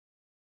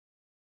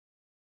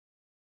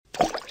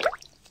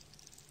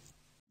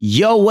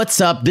Yo,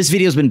 what's up? This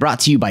video has been brought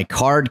to you by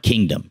Card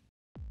Kingdom.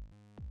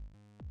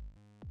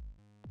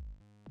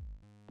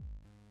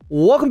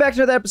 Welcome back to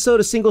another episode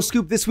of Single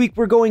Scoop. This week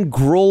we're going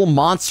Gruul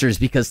monsters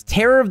because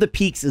Terror of the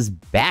Peaks is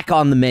back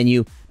on the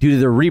menu due to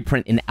the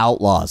reprint in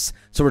Outlaws.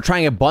 So we're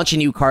trying a bunch of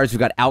new cards. We've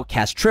got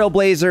Outcast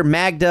Trailblazer,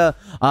 Magda,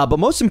 but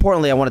most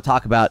importantly, I want to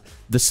talk about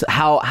this: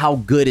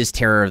 how good is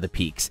Terror of the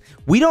Peaks?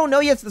 We don't know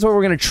yet, so that's why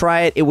we're going to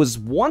try it. It was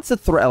once a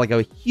threat, like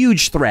a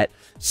huge threat,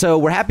 so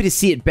we're happy to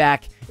see it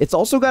back. It's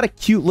also got a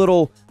cute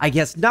little, I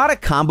guess, not a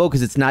combo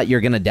because it's not,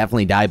 you're going to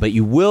definitely die, but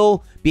you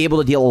will be able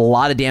to deal a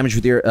lot of damage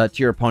with your to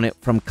your opponent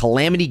from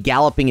Calamity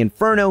Galloping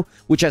Inferno,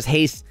 which has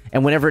haste,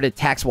 and whenever it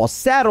attacks while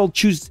saddled,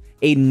 choose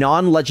a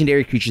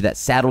non-legendary creature that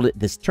saddled it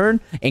this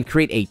turn and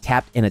create a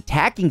tapped and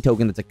attacking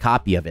token that's a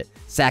copy of it.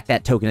 Sack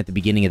that token at the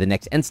beginning of the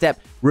next end step.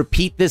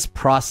 Repeat this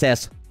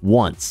process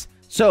once.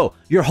 So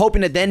you're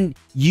hoping to then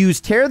use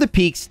Terror of the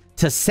Peaks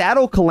to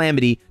saddle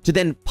Calamity to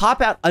then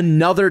pop out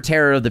another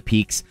Terror of the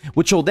Peaks,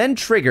 which will then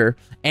trigger.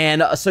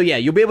 And so yeah,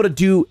 you'll be able to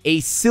do a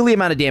silly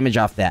amount of damage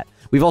off that.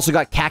 We've also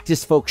got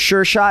Cactus Folk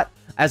Sure Shot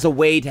as a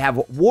way to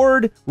have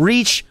Ward,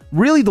 Reach,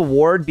 really the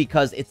Ward,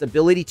 because its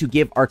ability to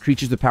give our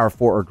creatures with power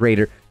 4 or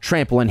greater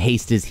trample and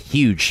haste is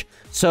huge.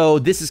 So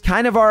this is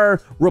kind of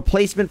our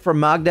replacement for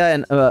Magda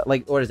and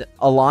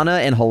Alana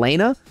and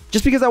Helena,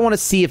 just because I want to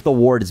see if the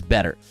Ward is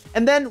better.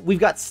 And then we've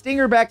got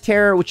Stingerback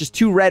Terror, which is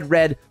 2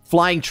 red,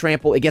 flying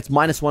trample. It gets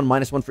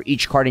 -1/-1 for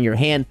each card in your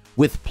hand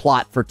with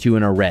plot for 2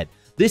 in a red.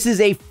 This is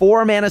a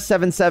 4-mana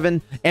 7/7,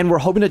 and we're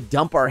hoping to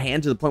dump our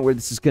hand to the point where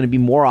this is going to be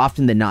more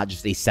often than not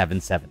just a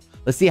 7/7.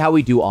 Let's see how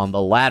we do on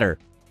the ladder.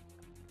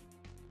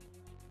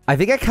 I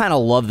think I kind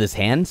of love this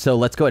hand, so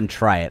let's go ahead and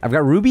try it. I've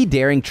got Ruby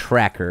Daring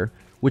Tracker,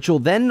 which will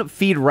then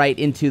feed right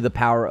into the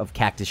power of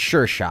Cactus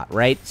Sure Shot,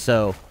 right?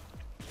 So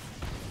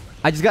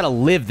I just got to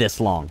live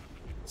this long.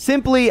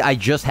 Simply, I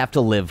just have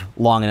to live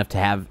long enough to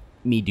have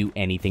me do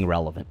anything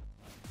relevant.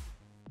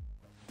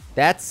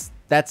 That's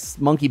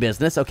monkey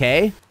business,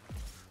 okay.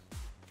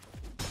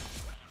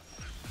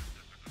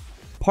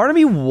 Part of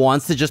me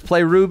wants to just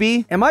play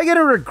Ruby. Am I going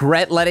to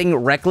regret letting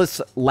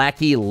Reckless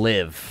Lackey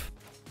live?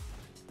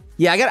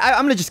 Yeah,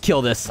 I'm going to just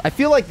kill this. I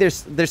feel like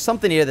there's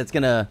something here that's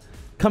going to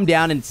come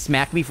down and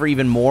smack me for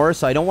even more,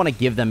 so I don't want to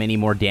give them any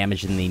more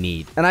damage than they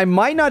need. And I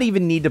might not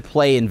even need to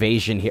play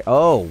Invasion here.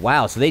 Oh,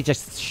 wow. So they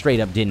just straight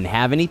up didn't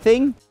have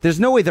anything? There's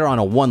no way they're on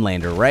a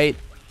one-lander, right?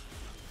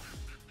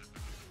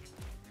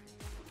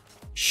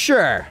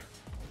 Sure.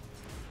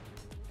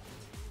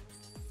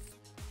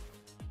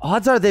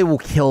 Odds are they will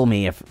kill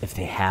me if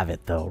they have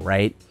it, though,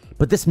 right?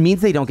 But this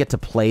means they don't get to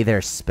play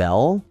their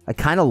spell. I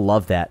kind of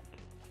love that.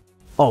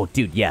 Oh,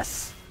 dude,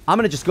 yes. I'm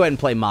going to just go ahead and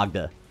play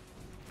Magda.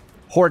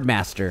 Horde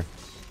Master.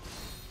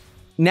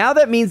 Now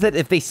that means that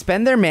if they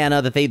spend their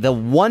mana, that the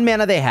 1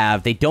 mana they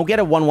have, they don't get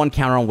a 1/1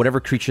 counter on whatever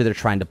creature they're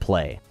trying to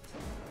play.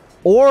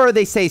 Or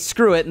they say,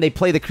 screw it, and they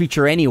play the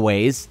creature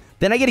anyways.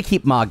 Then I get to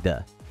keep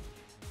Magda.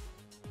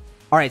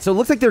 All right, so it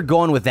looks like they're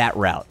going with that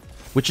route,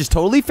 which is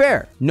totally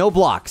fair. No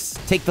blocks.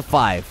 Take the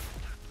 5.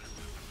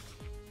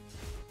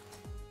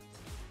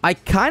 I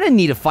kind of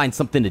need to find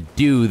something to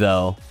do,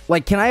 though.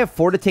 Like, can I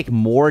afford to take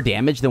more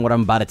damage than what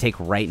I'm about to take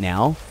right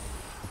now?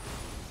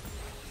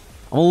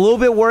 I'm a little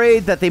bit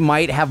worried that they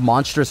might have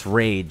Monstrous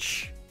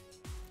Rage.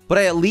 But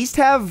I at least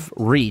have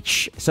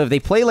Reach. So if they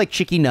play like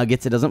Chicky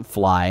Nuggets, it doesn't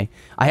fly.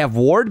 I have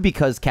Ward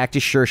because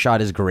Cactus Sure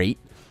Shot is great.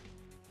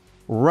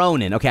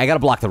 Ronin. Okay, I gotta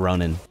block the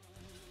Ronin.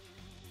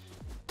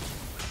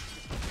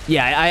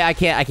 Yeah, I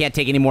can't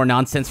take any more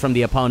nonsense from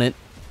the opponent.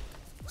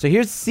 So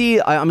here's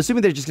I'm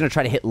assuming they're just going to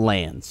try to hit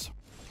lands.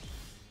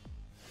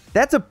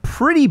 That's a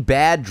pretty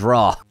bad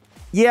draw.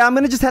 Yeah, I'm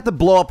going to just have to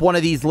blow up one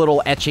of these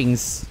little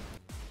etchings.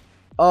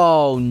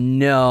 Oh,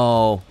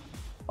 no.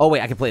 Oh,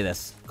 wait, I can play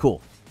this.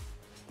 Cool.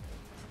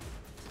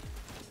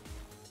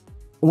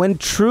 When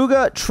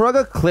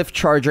Trugga Cliff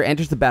Charger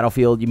enters the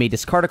battlefield, you may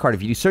discard a card.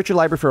 If you do, search your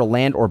library for a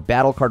land or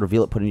battle card,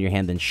 reveal it, put it in your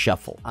hand, then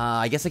shuffle.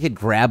 I guess I could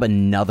grab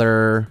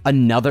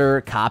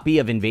another copy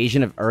of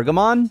Invasion of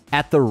Urgamon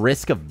at the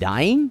risk of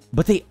dying,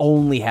 but they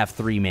only have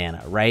 3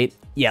 mana, right?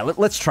 Yeah,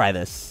 let's try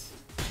this.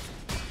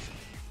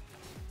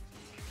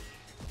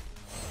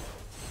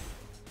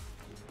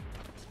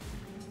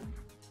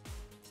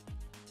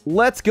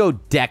 Let's go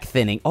deck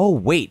thinning. Oh,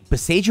 wait,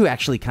 Beseiju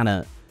actually kind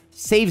of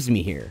saves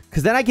me here,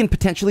 because then I can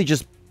potentially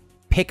just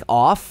pick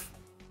off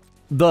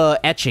the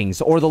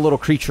etchings or the little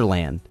creature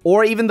land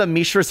or even the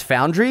Mishra's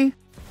Foundry.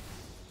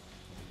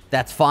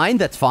 That's fine.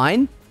 That's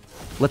fine.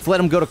 Let's let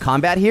them go to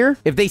combat here.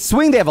 If they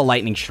swing, they have a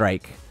lightning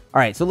strike. All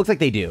right, so it looks like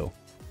they do.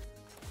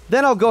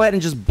 Then I'll go ahead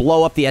and just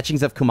blow up the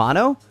etchings of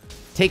Kumano.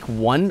 Take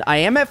 1. I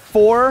am at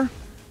 4.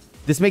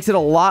 This makes it a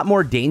lot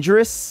more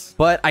dangerous,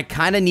 but I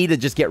kind of need to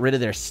just get rid of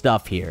their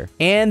stuff here.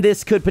 And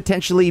this could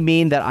potentially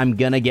mean that I'm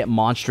going to get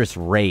Monstrous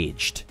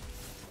Raged.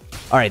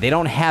 All right, they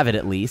don't have it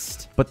at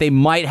least, but they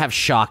might have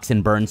shocks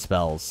and burn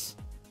spells.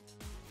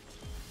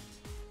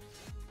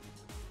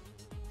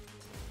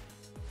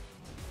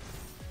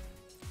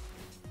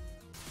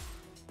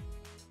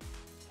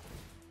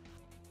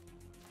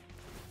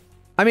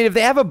 I mean, if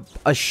they have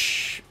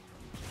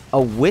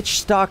A Witch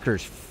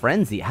Stalker's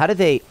Frenzy. How do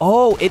they...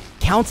 Oh, it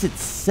counts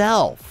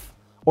itself.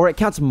 Or it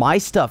counts my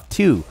stuff,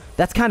 too.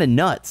 That's kind of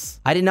nuts.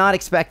 I did not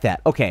expect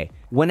that. Okay.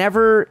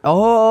 Whenever...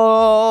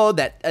 Oh,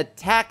 that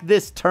attack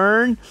this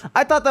turn?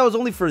 I thought that was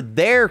only for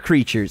their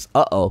creatures.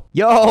 Uh-oh.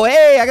 Yo,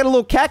 hey, I got a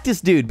little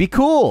cactus dude. Be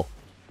cool.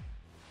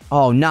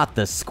 Oh, not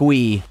the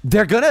squee.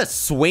 They're gonna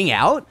swing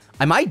out?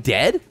 Am I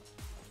dead?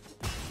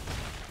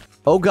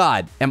 Oh,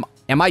 God. Am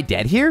I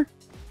dead here?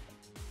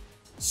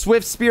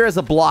 Swift Spear as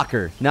a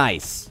blocker.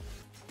 Nice.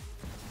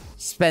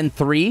 Spend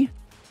 3.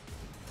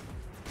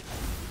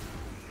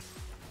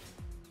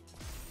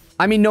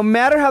 I mean, no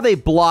matter how they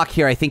block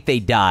here, I think they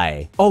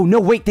die. Oh, no,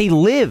 wait, they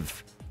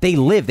live. They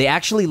live. They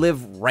actually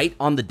live right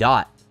on the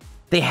dot.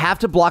 They have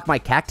to block my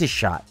Cactus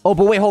Shot. Oh,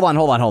 but wait, hold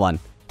on.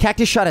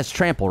 Cactus Shot has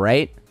trample,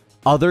 right?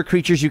 Other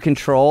creatures you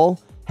control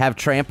have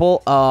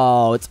trample.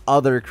 Oh, it's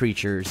other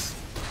creatures.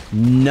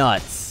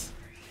 Nuts.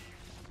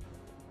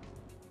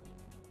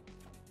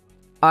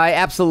 I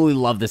absolutely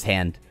love this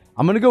hand.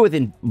 I'm going to go with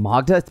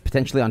Magda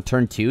potentially on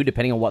turn 2,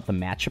 depending on what the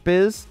matchup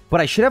is.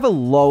 But I should have a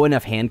low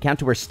enough hand count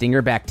to where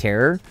Stingerback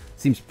Terror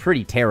seems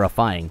pretty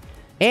terrifying.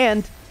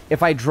 And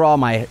if I draw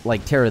my,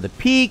 like, Terror of the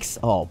Peaks...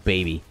 Oh,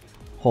 baby.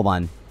 Hold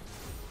on.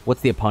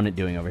 What's the opponent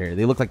doing over here?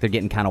 They look like they're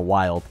getting kind of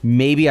wild.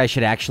 Maybe I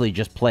should actually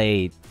just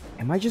play...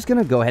 Am I just going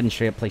to go ahead and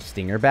straight up play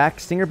Stingerback?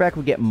 Stingerback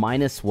would get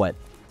minus what?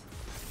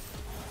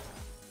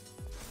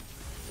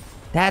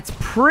 That's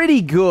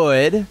pretty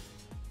good.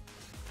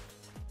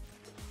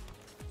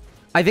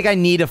 I think I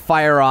need to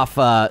fire off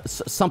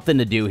something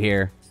to do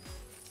here.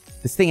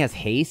 This thing has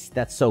haste.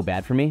 That's so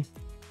bad for me.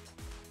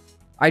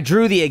 I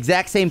drew the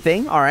exact same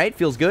thing. All right,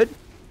 feels good.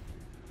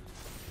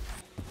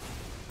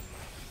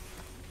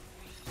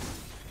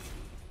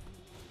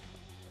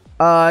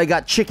 I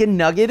got chicken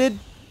nuggeted.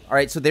 All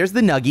right, so there's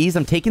the nuggies.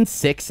 I'm taking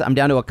 6. I'm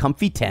down to a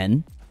comfy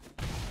 10.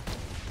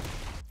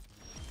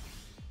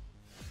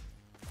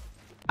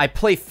 I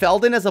play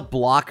Feldon as a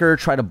blocker,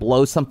 try to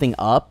blow something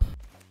up.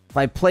 If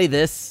I play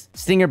this,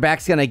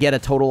 Stingerback's going to get a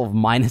total of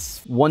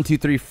minus 1, 2,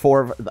 3,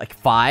 4, like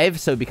 5.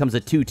 So it becomes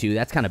a 2/2.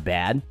 That's kind of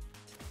bad.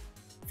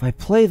 If I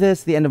play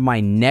this, the end of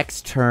my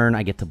next turn,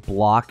 I get to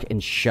block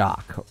and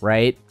shock,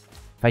 right?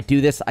 If I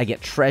do this, I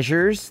get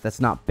treasures. That's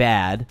not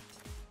bad.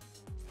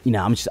 You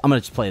know, I'm going to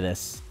just play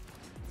this.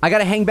 I got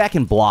to hang back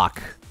and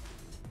block.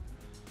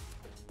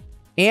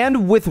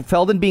 And with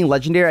Feldon being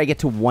legendary, I get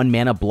to 1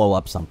 mana blow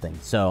up something.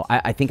 So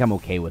I think I'm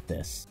okay with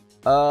this.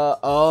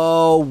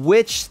 Oh,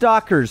 Witch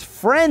Stalker's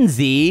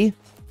Frenzy.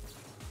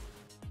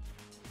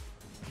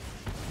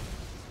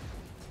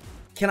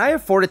 Can I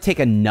afford to take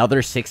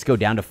another 6, go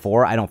down to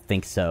 4? I don't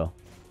think so.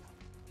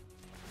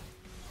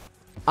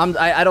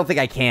 I don't think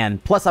I can.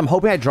 Plus, I'm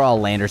hoping I draw a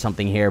land or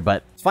something here,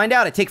 but let's find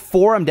out. I take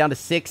 4, I'm down to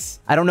 6.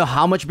 I don't know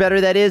how much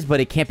better that is, but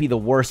it can't be the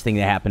worst thing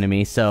that happened to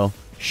me, so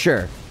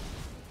sure.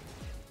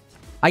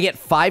 I get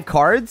 5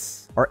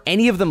 cards, or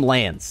any of them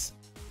lands.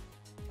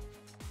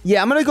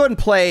 Yeah, I'm going to go ahead and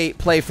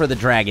play for the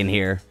dragon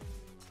here.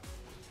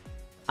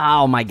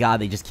 Oh my god,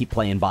 they just keep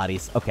playing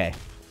bodies. Okay.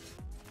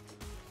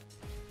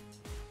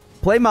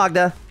 Play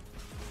Magda.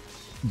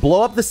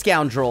 Blow up the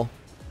Scoundrel.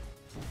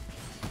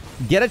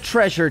 Get a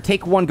treasure.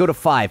 Take 1, go to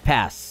 5.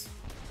 Pass.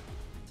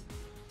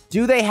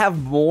 Do they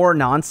have more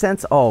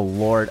nonsense? Oh,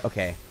 Lord.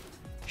 Okay.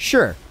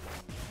 Sure.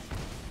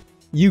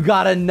 You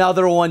got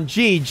another one.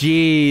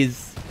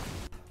 GG's.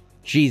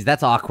 Jeez,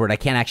 that's awkward. I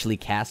can't actually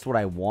cast what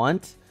I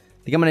want.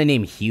 I think I'm going to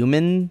name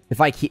Human.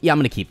 If I keep... Yeah, I'm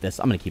going to keep this.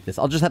 I'm going to keep this.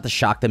 I'll just have to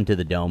shock them to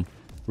the dome.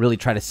 Really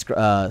try to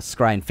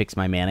scry and fix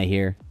my mana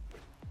here.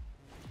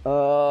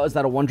 Is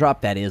that a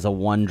 1-drop? That is a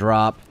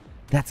 1-drop.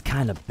 That's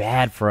kind of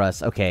bad for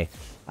us. Okay.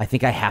 I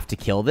think I have to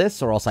kill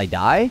this or else I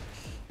die.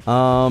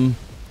 Oh,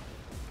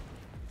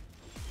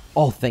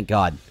 thank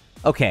God.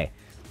 Okay.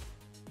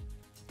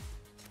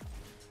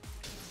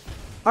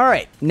 All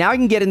right. Now I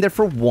can get in there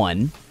for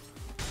 1.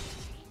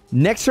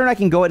 Next turn, I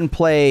can go ahead and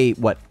play,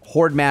 what,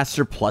 Horde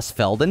Master plus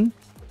Feldon.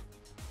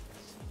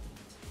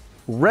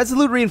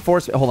 Resolute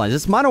Reinforcement. Hold on, is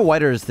this mono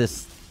white or is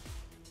this...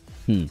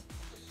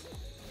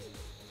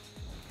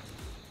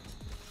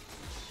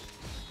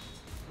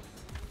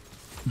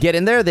 Get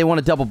in there. They want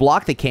to double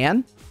block. They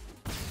can.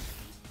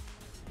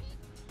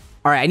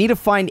 All right, I need to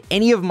find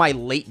any of my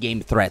late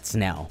game threats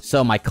now.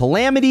 So my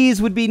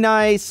Calamities would be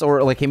nice, or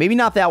okay, maybe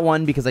not that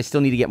one because I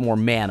still need to get more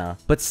mana.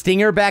 But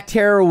Stingerback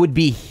Terror would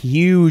be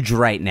huge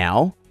right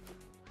now.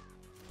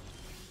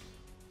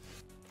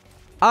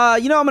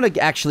 You know, I'm going to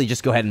actually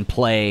just go ahead and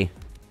play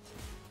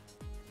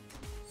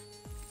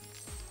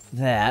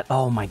that.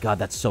 Oh my god,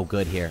 that's so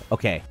good here.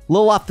 Okay, a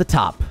little off the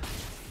top.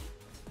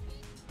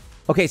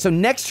 Okay, so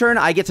next turn,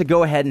 I get to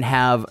go ahead and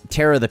have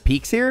Terror of the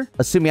Peaks here,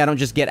 assuming I don't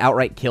just get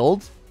outright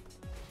killed.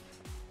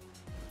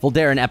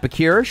 Voldaren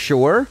Epicure,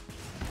 sure.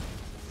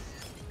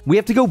 We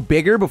have to go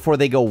bigger before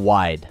they go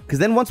wide, because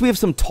then once we have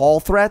some tall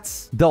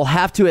threats, they'll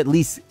have to at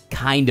least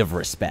kind of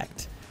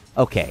respect.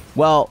 Okay,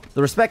 well,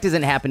 the respect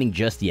isn't happening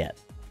just yet.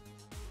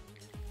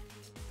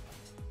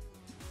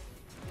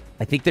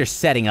 I think they're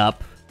setting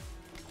up.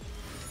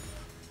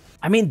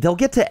 I mean, they'll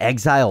get to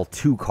exile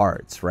 2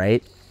 cards,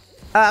 right?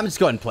 I'm just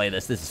going to play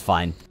this. This is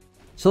fine.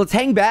 So let's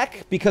hang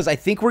back because I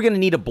think we're going to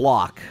need a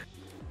block.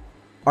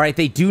 All right,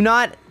 they do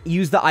not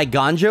use the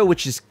Iganjo,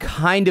 which is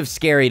kind of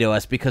scary to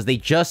us because they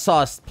just saw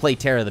us play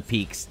Terror of the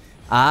Peaks.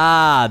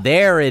 Ah,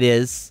 there it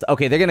is.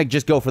 Okay, they're going to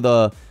just go for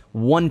the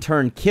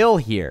one-turn kill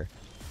here.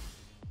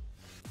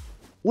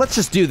 Let's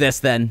just do this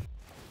then.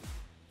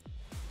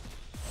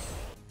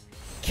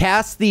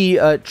 Cast the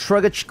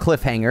Trugach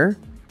Cliffhanger.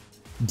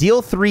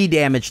 Deal 3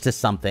 damage to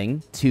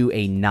something to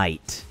a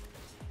knight.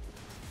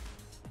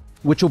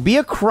 Which will be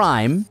a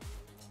crime.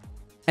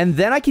 And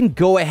then I can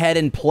go ahead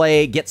and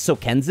play Get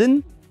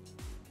Sokenzin.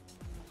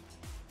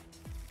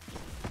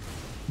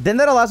 Then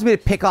that allows me to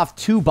pick off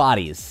 2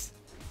 bodies.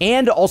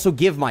 And also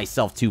give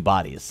myself 2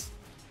 bodies.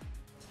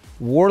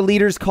 War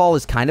Leader's Call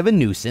is kind of a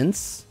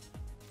nuisance.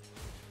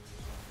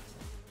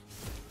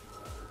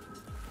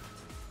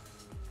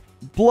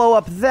 Blow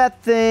up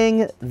that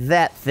thing,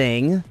 that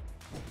thing.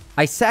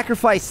 I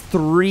sacrifice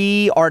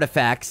 3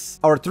 artifacts,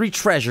 or 3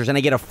 treasures, and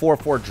I get a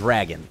 4/4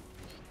 dragon.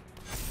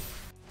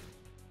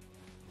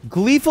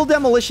 Gleeful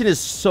Demolition is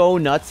so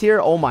nuts here.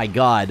 Oh my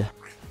god.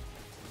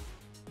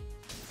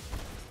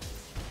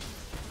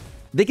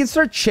 They can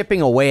start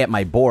chipping away at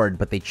my board,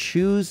 but they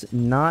choose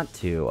not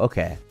to.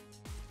 Okay.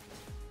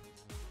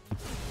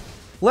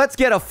 Let's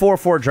get a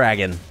 4/4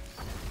 dragon.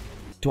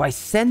 Do I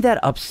send that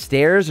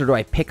upstairs, or do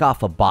I pick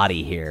off a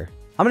body here?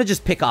 I'm going to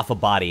just pick off a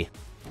body.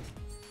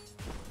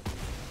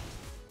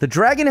 The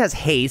dragon has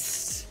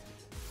haste,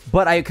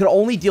 but I could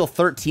only deal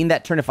 13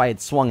 that turn if I had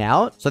swung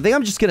out. So I think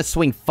I'm just going to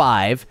swing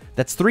 5.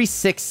 That's 3,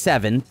 6,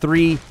 7.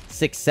 3,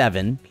 6,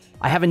 7.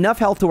 I have enough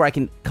health to where I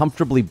can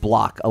comfortably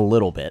block a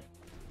little bit.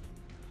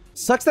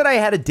 Sucks that I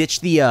had to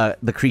ditch the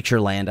creature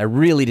land. I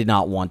really did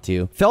not want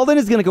to. Felden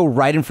is going to go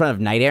right in front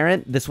of Knight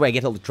Errant. This way I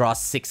get to draw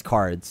 6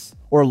 cards.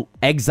 Or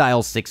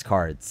exile 6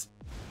 cards.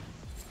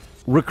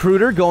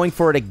 Recruiter going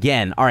for it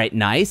again. All right,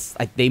 nice.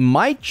 They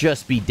might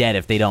just be dead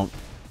if they don't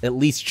at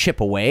least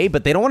chip away,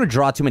 but they don't want to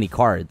draw too many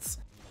cards.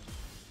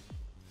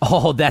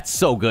 Oh, that's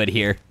so good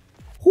here.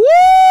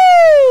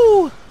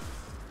 Woo!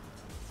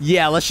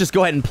 Yeah, let's just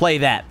go ahead and play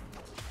that.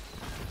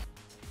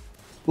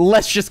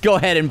 Let's just go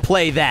ahead and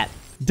play that.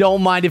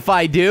 Don't mind if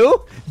I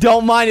do.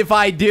 Don't mind if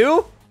I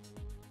do.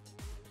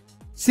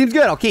 Seems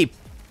good. I'll keep.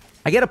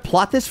 I get to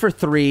plot this for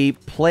 3.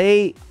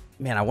 Play.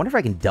 Man, I wonder if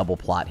I can double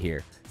plot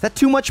here. Is that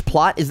too much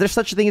plot? Is there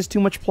such a thing as too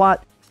much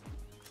plot?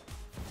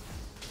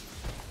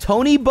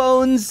 Tony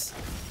Bones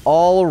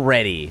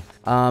already.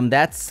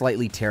 That's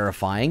slightly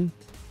terrifying.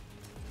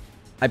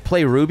 I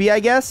play Ruby, I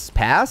guess.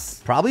 Pass.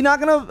 Probably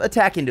not going to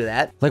attack into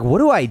that. Like, what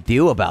do I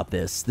do about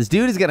this? This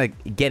dude is going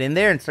to get in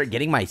there and start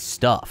getting my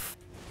stuff.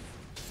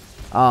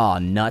 Oh,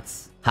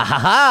 nuts. Ha ha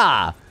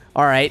ha.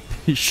 All right.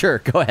 Sure,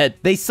 go ahead.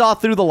 They saw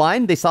through the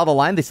line. They saw the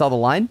line. They saw the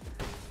line.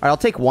 All right, I'll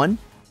take 1.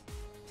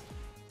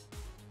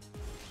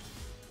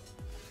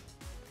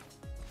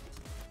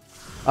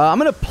 I'm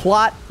going to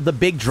plot the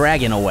big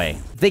dragon away.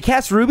 If they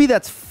cast Ruby,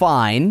 that's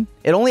fine.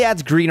 It only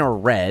adds green or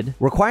red,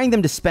 requiring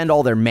them to spend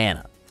all their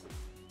mana.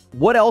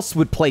 What else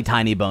would play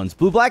Tiny Bones?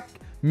 Blue-black,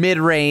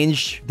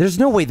 mid-range. There's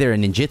no way they're a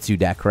ninjutsu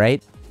deck,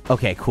 right?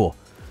 Okay, cool.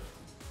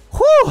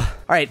 Whew! All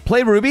right,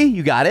 play Ruby.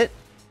 You got it.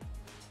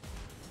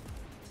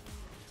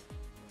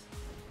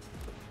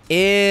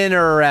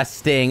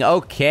 Interesting.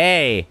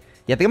 Okay.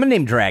 Yeah, I think I'm going to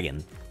name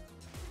Dragon.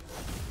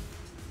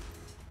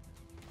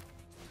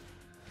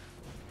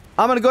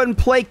 I'm going to go ahead and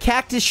play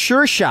Cactus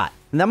Sure Shot,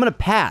 and I'm going to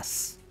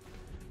pass.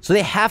 So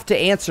they have to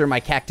answer my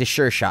Cactus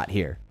Sure Shot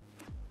here.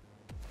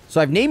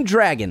 So I've named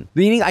Dragon,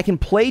 meaning I can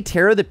play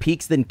Terror of the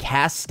Peaks, then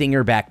cast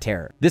Stinger Back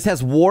Terror. This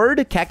has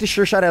Ward. Cactus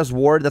Sure Shot has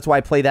Ward. That's why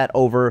I play that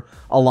over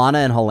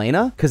Alana and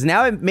Helena, because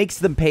now it makes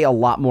them pay a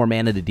lot more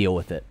mana to deal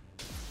with it.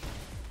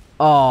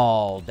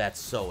 Oh, that's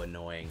so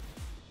annoying.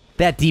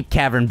 That Deep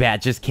Cavern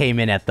Bat just came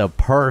in at the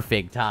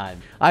perfect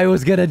time. I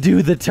was going to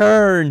do the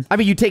turn. I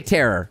mean, you take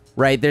Terror,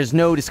 right? There's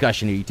no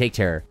discussion here. You take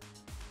Terror.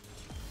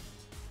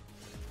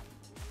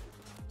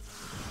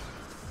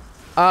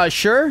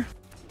 Sure.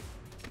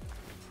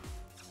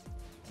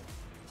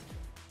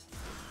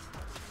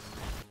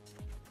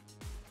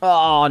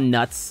 Oh,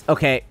 nuts.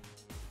 Okay.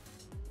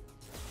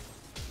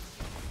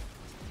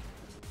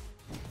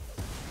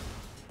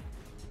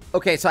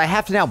 Okay, so I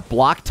have to now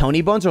block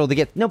Tony Bones, or will they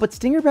get... No, but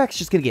Stingerback's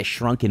just going to get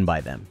shrunken by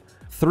them.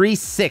 3,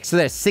 6. So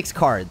there's 6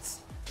 cards.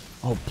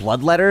 Oh,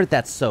 Bloodletter?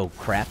 That's so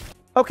crap.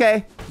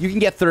 Okay, you can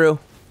get through.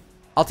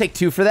 I'll take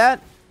 2 for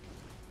that.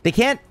 They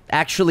can't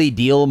actually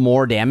deal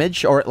more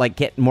damage or, like,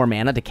 get more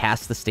mana to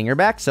cast the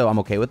Stingerback, so I'm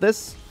okay with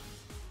this.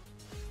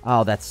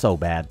 Oh, that's so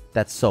bad.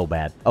 That's so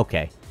bad.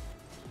 Okay.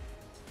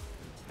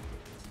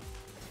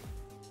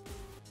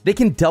 They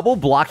can double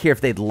block here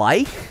if they'd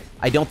like.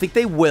 I don't think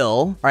they will.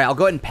 All right, I'll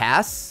go ahead and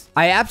pass.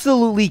 I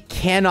absolutely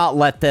cannot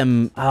let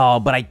them... Oh,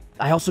 but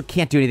I also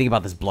can't do anything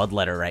about this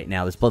Bloodletter right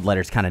now. This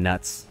Bloodletter's kind of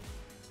nuts.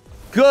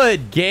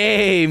 Good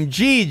game.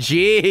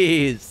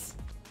 GG's.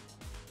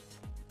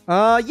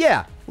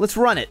 Yeah. Let's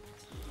run it.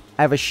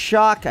 I have a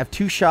shock. I have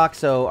 2 shocks,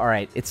 so... All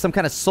right. It's some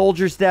kind of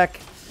soldier's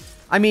deck.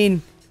 I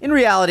mean, in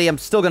reality, I'm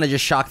still going to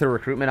just shock the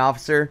recruitment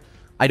officer.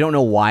 I don't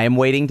know why I'm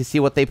waiting to see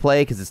what they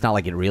play, because it's not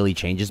like it really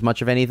changes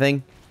much of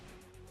anything.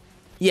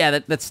 Yeah,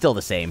 that's still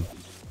the same.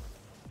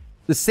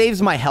 This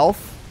saves my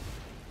health.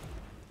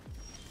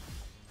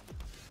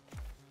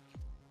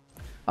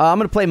 I'm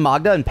going to play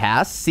Magda and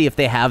pass, see if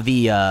they have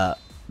the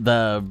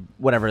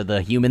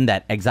human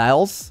that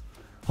exiles.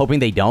 Hoping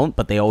they don't,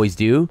 but they always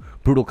do.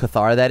 Brutal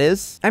Cathar, that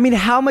is. I mean,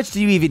 how much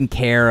do you even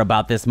care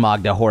about this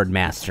Magda Horde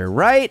Master,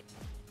 right?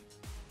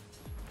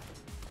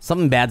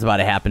 Something bad's about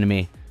to happen to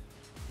me.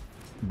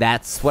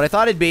 That's what I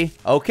thought it'd be.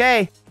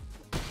 Okay.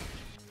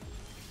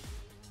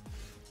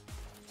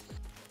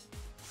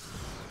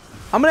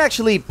 I'm gonna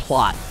actually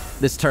plot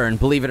this turn,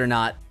 believe it or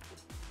not.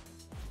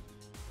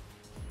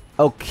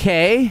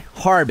 Okay.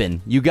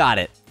 Harbin, you got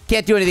it.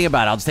 Can't do anything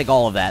about it. I'll just take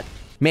all of that.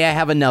 May I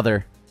have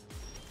another?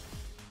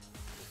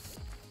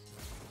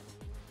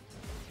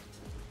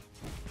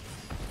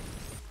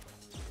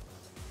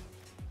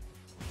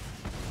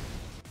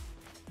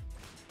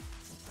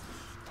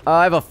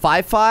 I have a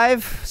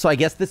 5/5, so I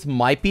guess this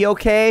might be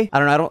okay. I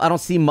don't know. I don't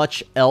see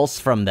much else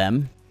from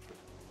them.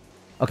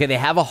 Okay, they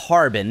have a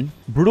Harbin.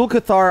 Brutal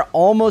Cathar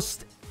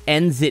almost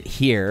ends it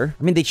here.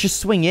 I mean, they just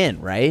swing in,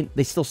 right?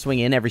 They still swing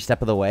in every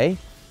step of the way.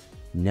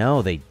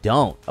 No, they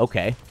don't.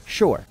 Okay,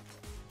 sure.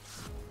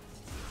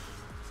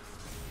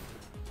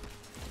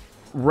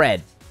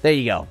 Red. There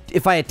you go.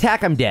 If I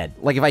attack, I'm dead.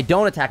 Like, if I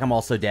don't attack, I'm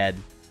also dead.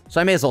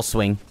 So I may as well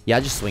swing. Yeah,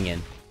 just swing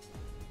in.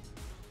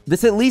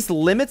 This at least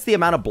limits the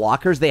amount of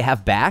blockers they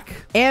have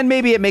back. And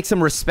maybe it makes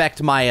them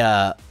respect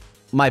my,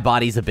 my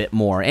bodies a bit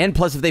more. And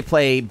plus, if they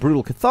play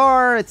Brutal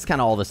Cathar, it's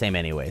kind of all the same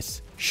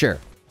anyways. Sure.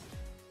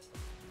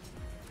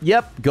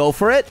 Yep, go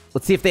for it.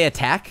 Let's see if they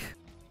attack.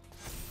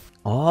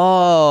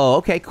 Oh,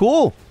 okay,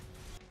 cool.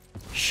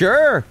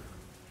 Sure.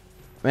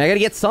 I mean, I gotta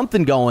get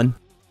something going.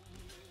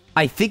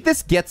 I think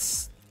this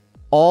gets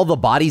all the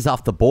bodies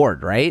off the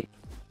board, right?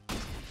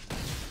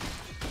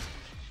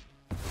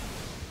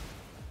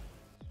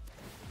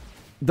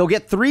 They'll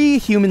get 3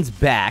 humans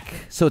back,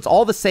 so it's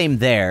all the same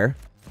there.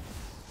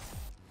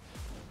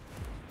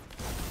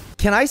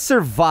 Can I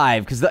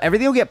survive? Because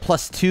everything will get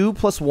 +2,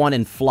 +1,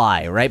 and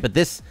fly, right? But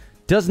this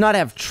does not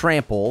have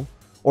trample,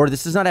 or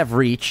this does not have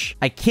reach.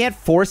 I can't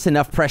force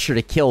enough pressure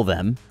to kill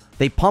them.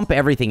 They pump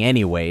everything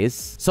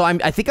anyways. So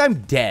I think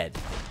I'm dead,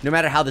 no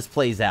matter how this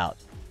plays out.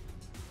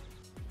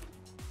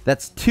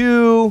 That's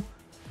 2,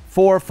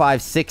 4,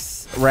 5,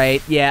 6,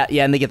 right? Yeah,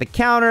 and they get the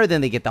counter,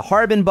 then they get the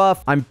Harbin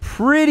buff. I'm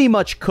pretty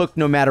much cooked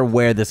no matter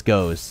where this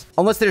goes.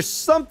 Unless there's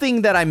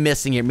something that I'm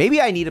missing here.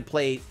 Maybe I need to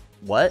play...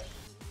 What?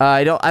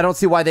 I don't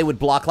see why they would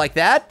block like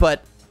that,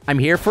 but I'm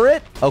here for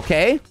it.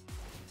 Okay.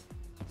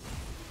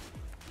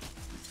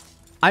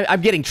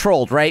 I'm getting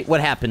trolled, right?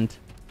 What happened?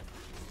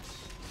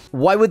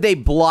 Why would they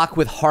block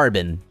with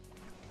Harbin?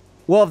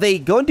 Well, if they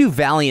go and do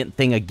Valiant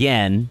thing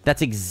again,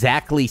 that's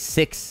exactly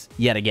 6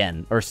 yet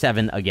again, or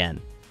 7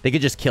 again. They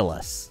could just kill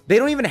us. They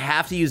don't even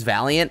have to use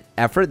Valiant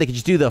effort. They could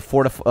just do the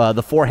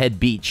forehead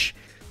beach.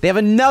 They have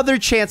another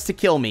chance to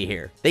kill me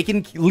here. They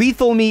can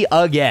lethal me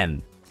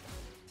again.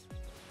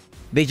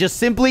 They just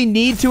simply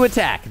need to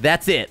attack.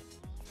 That's it.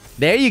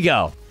 There you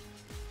go.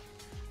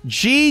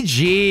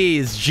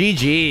 GG's.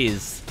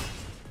 GG's.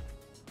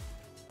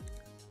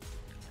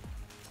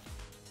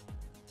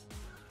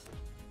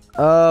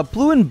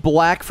 Blue and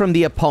black from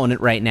the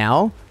opponent right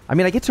now. I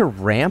mean, I get to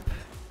ramp.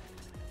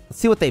 Let's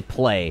see what they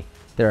play.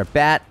 They're a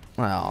bat.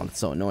 Oh, that's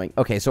so annoying.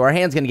 Okay, so our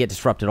hand's gonna get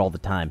disrupted all the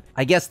time.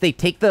 I guess they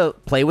take the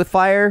play with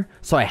fire,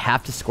 so I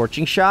have to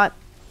Scorching Shot.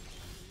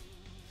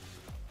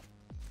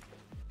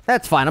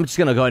 That's fine. I'm just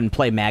gonna go ahead and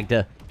play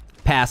Magda.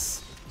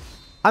 Pass.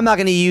 I'm not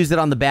gonna use it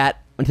on the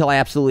bat until I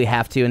absolutely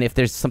have to, and if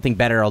there's something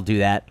better, I'll do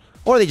that.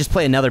 Or they just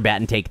play another bat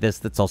and take this.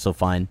 That's also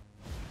fine.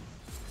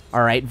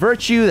 All right,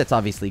 Virtue. That's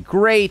obviously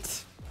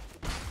great.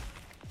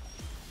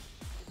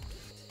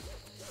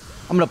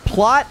 I'm gonna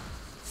plot.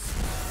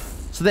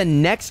 So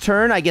then next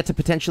turn, I get to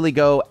potentially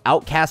go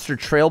Outcaster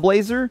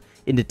Trailblazer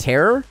into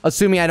Terror,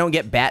 assuming I don't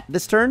get bat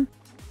this turn.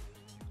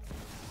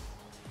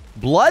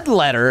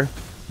 Bloodletter?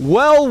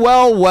 Well,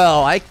 well,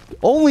 well. I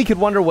only could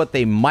wonder what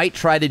they might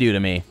try to do to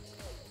me.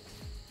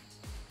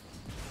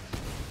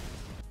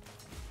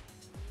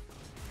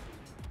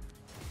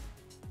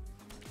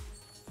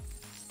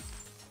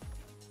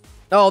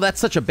 Oh, that's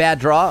such a bad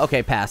draw.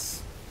 Okay,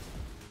 pass.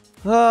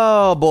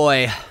 Oh,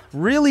 boy.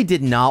 Really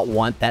did not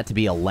want that to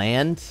be a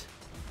land.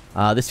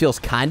 This feels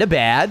kind of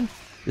bad.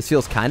 This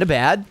feels kind of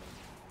bad.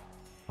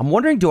 I'm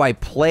wondering, do I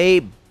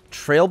play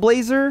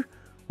Trailblazer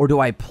or do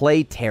I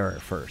play Terror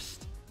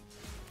first?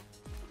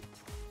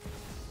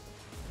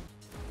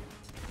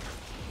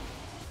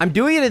 I'm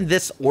doing it in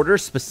this order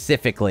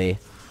specifically.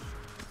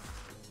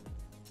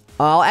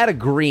 I'll add a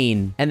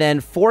green, and then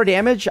 4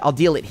 damage, I'll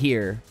deal it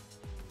here.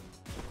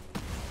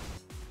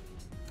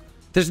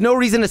 There's no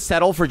reason to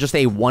settle for just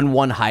a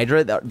 1/1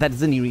 Hydra. That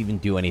doesn't even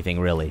do anything,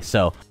 really.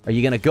 So, are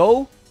you going to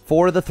go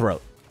for the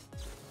throat?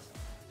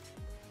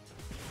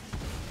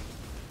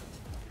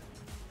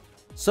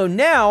 So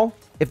now,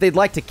 if they'd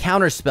like to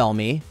counterspell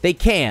me, they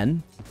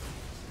can.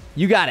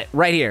 You got it,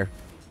 right here.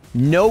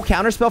 No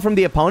counterspell from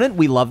the opponent.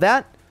 We love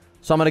that.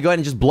 So I'm going to go ahead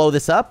and just blow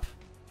this up.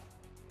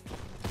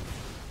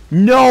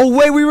 No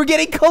way, we were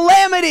getting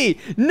Calamity!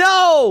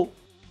 No!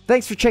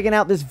 Thanks for checking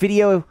out this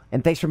video,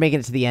 and thanks for making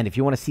it to the end. If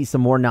you want to see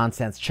some more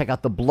nonsense, check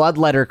out the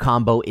Bloodletter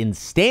combo in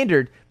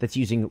Standard that's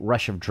using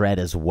Rush of Dread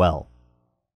as well.